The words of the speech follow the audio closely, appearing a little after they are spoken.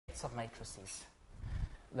sets of matrices.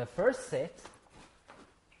 The first set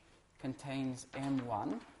contains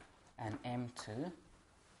M1 and M2.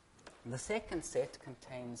 The second set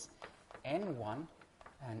contains N1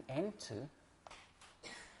 and N2.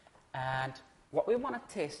 And what we want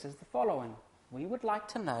to test is the following. We would like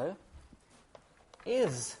to know,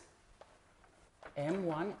 is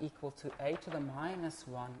M1 equal to a to the minus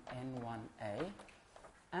 1 N1a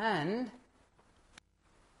and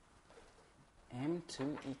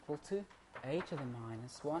M2 equal to a to the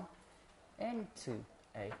minus 1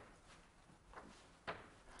 N2a.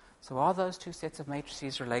 So are those two sets of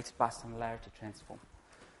matrices related by similarity transform?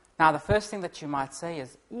 Now, the first thing that you might say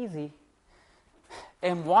is easy.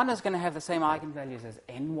 M1 is going to have the same eigenvalues as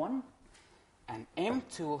N1, and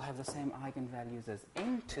M2 will have the same eigenvalues as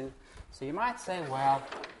N2. So you might say, well,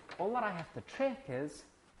 all that I have to check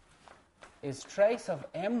is trace of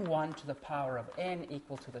M1 to the power of N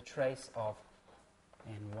equal to the trace of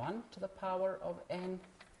N1 to the power of N.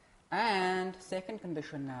 And second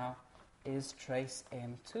condition now is trace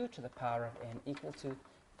M2 to the power of N equal to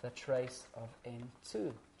the trace of N2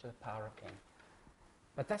 to the power of N.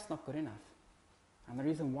 But that's not good enough. And the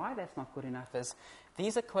reason why that's not good enough is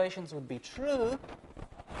these equations would be true.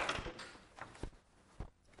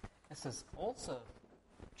 This is also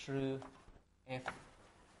true if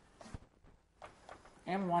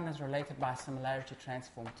M1 is related by similarity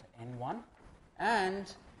transform to N1,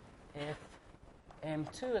 and if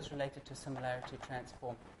M2 is related to similarity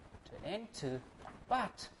transform to N2,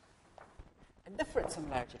 but a different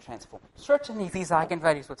similarity transform. Certainly these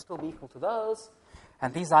eigenvalues would still be equal to those,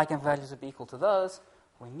 and these eigenvalues would be equal to those.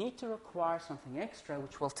 We need to require something extra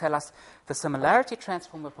which will tell us the similarity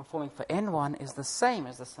transform we're performing for N1 is the same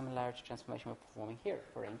as the similarity transformation we're performing here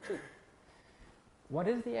for N2. What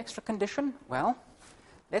is the extra condition? Well,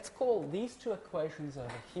 let's call these two equations over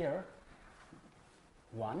here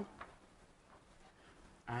 1,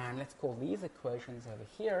 and let's call these equations over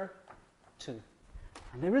here 2.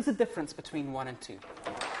 And there is a difference between 1 and 2.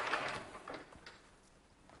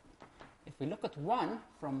 If we look at 1,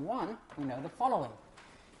 from 1, we know the following.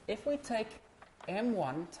 If we take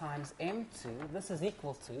M1 times M2, this is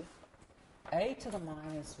equal to a to the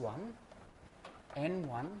minus 1,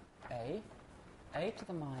 N1a, a to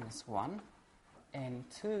the minus 1,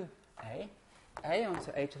 N2a. A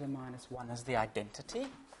onto a to the minus 1 is the identity.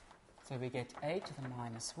 So we get a to the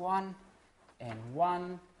minus 1,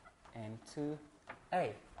 N1,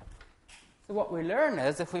 N2a. So what we learn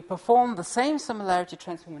is if we perform the same similarity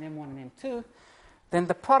transform in M1 and M2, then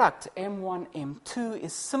the product M1, M2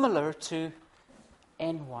 is similar to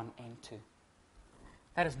N1, N2.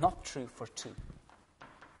 That is not true for 2.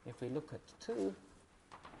 If we look at 2, in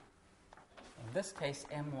this case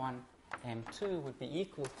M1, M2 would be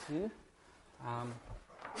equal to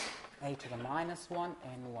a to the minus 1,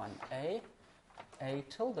 N1a, a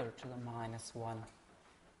tilde to the minus 1,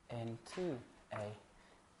 N2a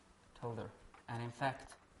tilde. And in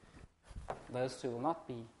fact, those two will not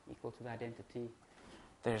be equal to the identity.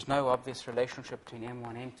 There's no obvious relationship between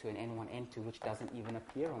M1, M2 and N1, N2, which doesn't even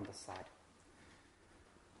appear on this side.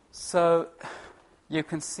 So you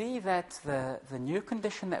can see that the new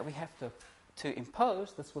condition that we have to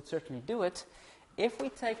impose, this would certainly do it, if we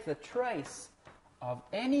take the trace of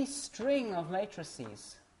any string of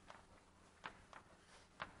matrices,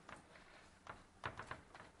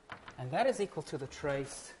 and that is equal to the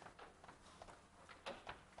trace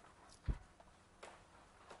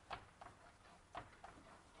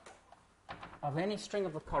of any string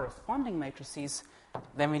of the corresponding matrices,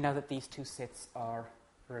 then we know that these two sets are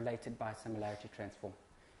related by similarity transform.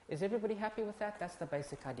 Is everybody happy with that? That's the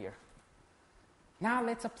basic idea. Now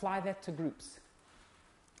let's apply that to groups.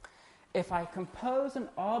 If I compose an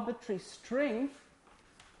arbitrary string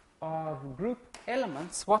of group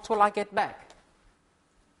elements, what will I get back?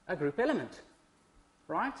 A group element,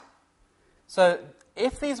 right? So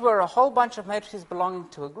if these were a whole bunch of matrices belonging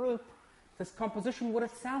to a group, this composition would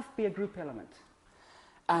itself be a group element.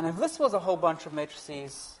 And if this was a whole bunch of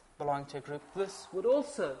matrices belonging to a group, this would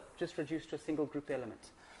also just reduce to a single group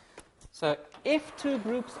element. So if two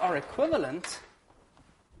groups are equivalent,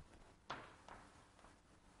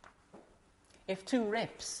 if two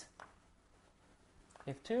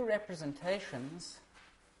representations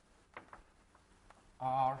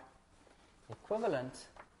are equivalent,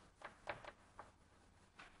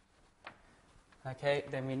 okay,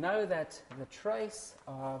 then we know that the trace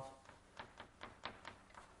of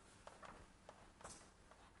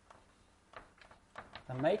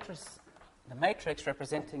the matrix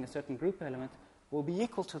representing a certain group element will be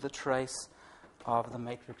equal to the trace of the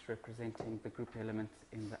matrix representing the group element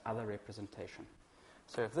in the other representation.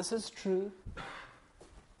 So if this is true,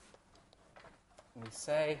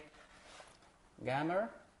 say gamma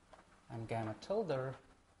and gamma tilde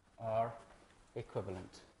are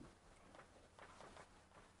equivalent.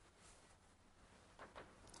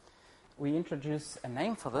 We introduce a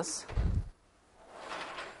name for this.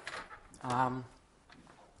 The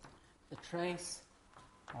trace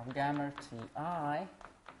of gamma Ti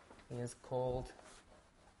is called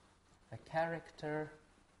a character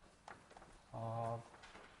of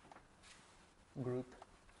group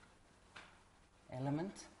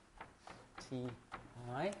element Ti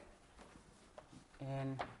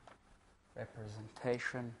in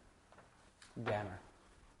representation gamma.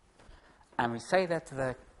 And we say that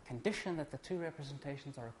the condition that the two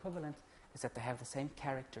representations are equivalent is that they have the same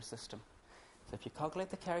character system. So if you calculate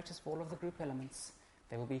the characters for all of the group elements,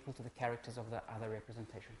 they will be equal to the characters of the other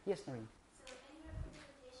representation. Yes, Noreen? So any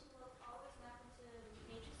representation will always map into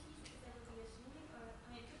matrices, because that would be assuming, or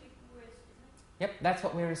I mean, it could be worse, isn't it? Yep, that's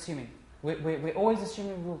what we're assuming. We're always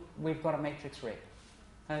assuming we've got a matrix rep.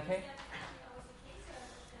 Okay? Is that actually always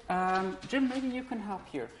the case, or Jim, maybe you can help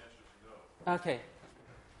here. The answer is no. Okay.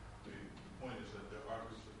 The point is that there are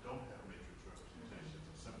groups that don't have matrix representations.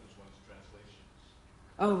 The simplest one is translations.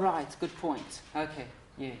 Oh, right. Good point. Okay.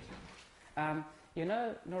 Yeah. You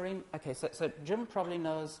know, Noreen, okay, so Jim probably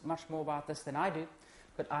knows much more about this than I do,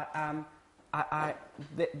 but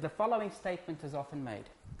the following statement is often made.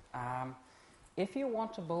 If you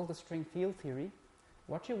want to build a string field theory,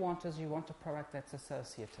 what you want is you want a product that's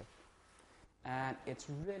associative. And it's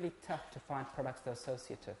really tough to find products that are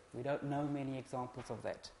associative. We don't know many examples of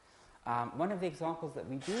that. One of the examples that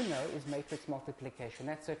we do know is matrix multiplication.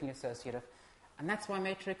 That's certainly associative. And that's why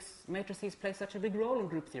matrices play such a big role in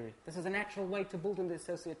group theory. This is an actual way to build in the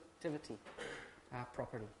associativity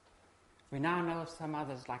property. We now know of some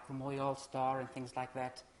others, like the Moyal star and things like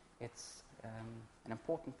that. It's an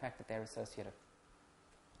important fact that they're associative.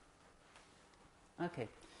 Okay,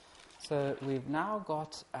 so we've now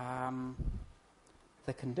got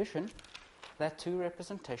the condition that two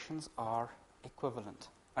representations are equivalent.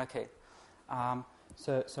 Okay.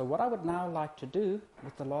 So what I would now like to do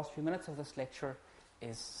with the last few minutes of this lecture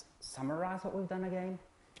is summarize what we've done again,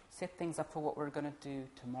 set things up for what we're going to do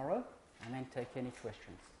tomorrow, and then take any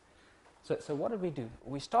questions. So what did we do?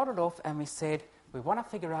 We started off and we said we want to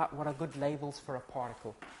figure out what are good labels for a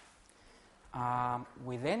particle.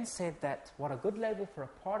 We then said that what a good label for a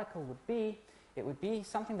particle would be, it would be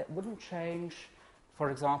something that wouldn't change, for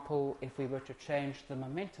example, if we were to change the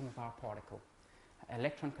momentum of our particle. An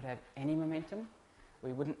electron could have any momentum.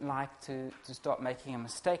 We wouldn't like to start making a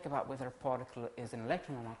mistake about whether a particle is an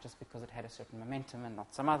electron or not just because it had a certain momentum and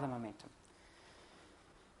not some other momentum.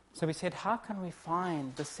 So we said, how can we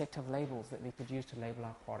find this set of labels that we could use to label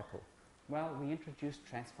our particle? Well, we introduced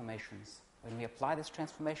transformations. When we apply this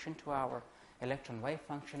transformation to our electron wave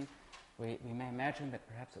function, we may imagine that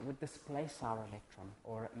perhaps it would displace our electron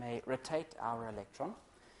or it may rotate our electron.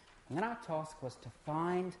 And then our task was to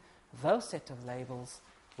find those set of labels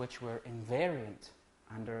which were invariant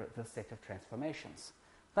under the set of transformations.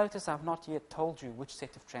 Notice I've not yet told you which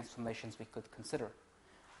set of transformations we could consider.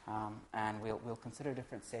 And we'll consider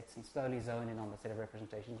different sets and slowly zone in on the set of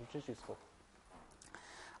representations, which is useful.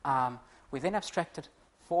 We then abstracted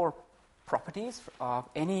 4 properties of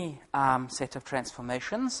any set of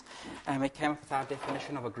transformations, and we came up with our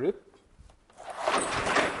definition of a group,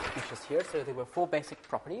 which is here. So there were 4 basic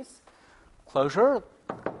properties. Closure,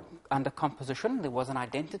 under composition, there was an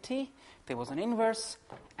identity, there was an inverse,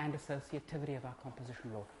 and associativity of our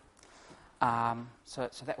composition law. So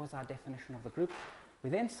that was our definition of the group. We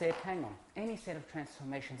then said, hang on, any set of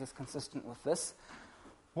transformations is consistent with this.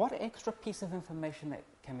 What extra piece of information that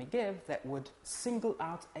can we give that would single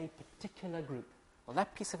out a particular group? Well,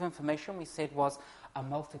 that piece of information we said was a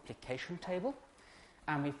multiplication table.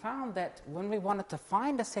 And we found that when we wanted to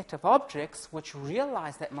find a set of objects which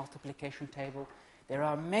realize that multiplication table, there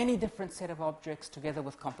are many different set of objects together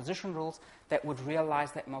with composition rules that would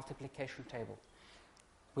realize that multiplication table.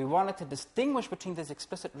 We wanted to distinguish between these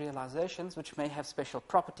explicit realizations, which may have special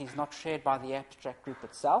properties not shared by the abstract group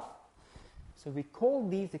itself. So we call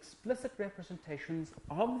these explicit representations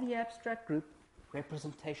of the abstract group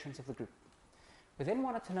representations of the group. We then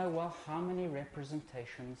wanted to know, well, how many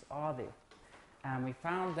representations are there? And we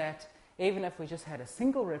found that even if we just had a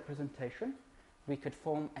single representation, we could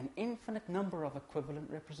form an infinite number of equivalent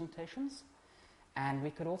representations, and we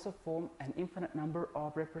could also form an infinite number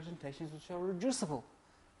of representations which are reducible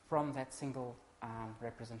from that single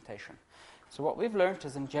representation. So what we've learned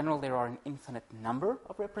is, in general, there are an infinite number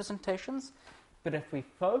of representations, but if we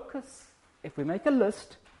make a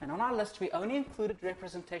list, and on our list we only included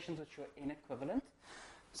representations which are inequivalent,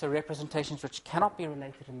 so representations which cannot be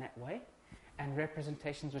related in that way, and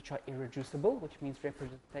representations which are irreducible, which means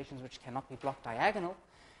representations which cannot be block diagonal,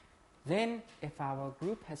 then if our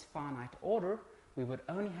group has finite order, we would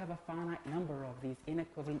only have a finite number of these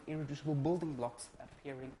inequivalent, irreducible building blocks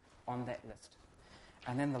appearing on that list.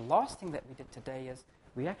 And then the last thing that we did today is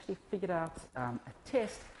we actually figured out a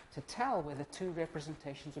test to tell whether two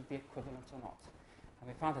representations would be equivalent or not. And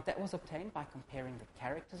we found that that was obtained by comparing the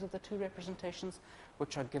characters of the two representations,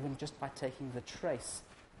 which are given just by taking the trace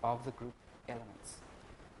of the group elements.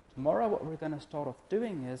 Tomorrow what we're going to start off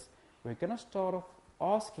doing is we're going to start off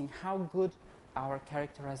asking how good our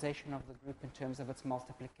characterization of the group in terms of its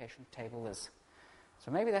multiplication table is. So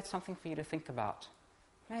maybe that's something for you to think about.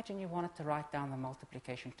 Imagine you wanted to write down the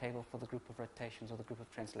multiplication table for the group of rotations or the group of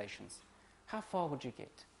translations. How far would you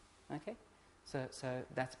get? Okay? So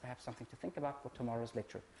that's perhaps something to think about for tomorrow's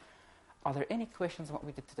lecture. Are there any questions on what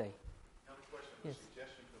we did today? I have a question, Yes. a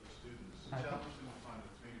suggestion for the students. Okay. Challenge them to find a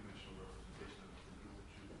three-dimensional representation of the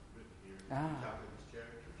group that you've written here and calculate its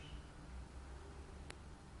characters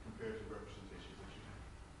compared to representations that you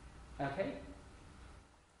have. Okay.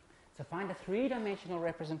 So find a three-dimensional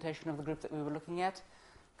representation of the group that we were looking at,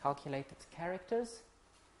 calculate its characters,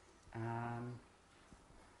 and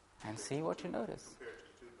see what you notice. Compared to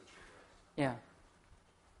two-dimensional graphs. Yeah.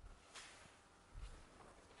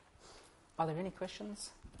 Are there any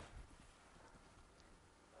questions?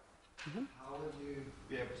 Mm-hmm. How would you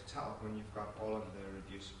be able to tell when you've got all of the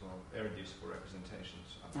irreducible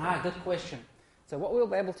representations? Good question. So what we'll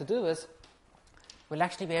be able to do is we'll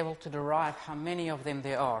actually be able to derive how many of them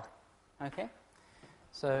there are. Okay?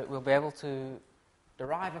 So we'll be able to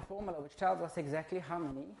derive a formula which tells us exactly how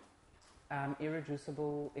many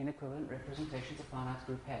irreducible inequivalent representations a finite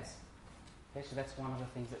group has. Okay, so that's one of the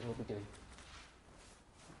things that we'll be doing.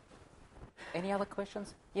 Any other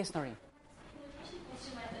questions? Yes, Noreen.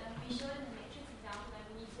 Question, we showed in the matrix example that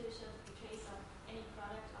we need to show that the trace of any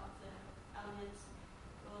product of the elements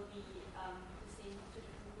will be the same for two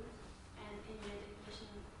different groups. And in your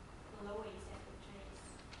definition below you said the trace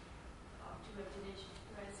of two representations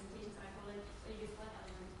are equivalent, so you use one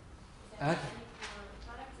element. Is that only for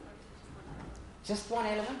products or is it just one element? Just one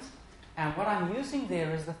element. And what I'm using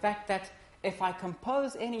there is the fact that if I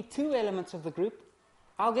compose any two elements of the group,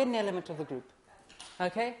 I'll get an element of the group.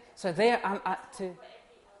 Okay? So there I'm to...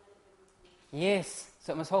 Yes.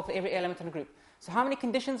 So it must hold for every element in the group. So how many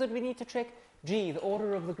conditions would we need to check? G, the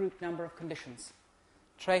order of the group number of conditions.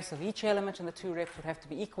 Trace of each element in the two reps would have to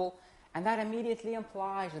be equal, and that immediately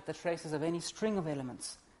implies that the traces of any string of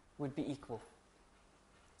elements would be equal.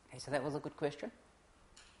 Okay, so that was a good question.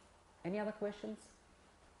 Any other questions?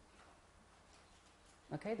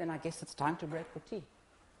 Okay, then I guess it's time to break for tea.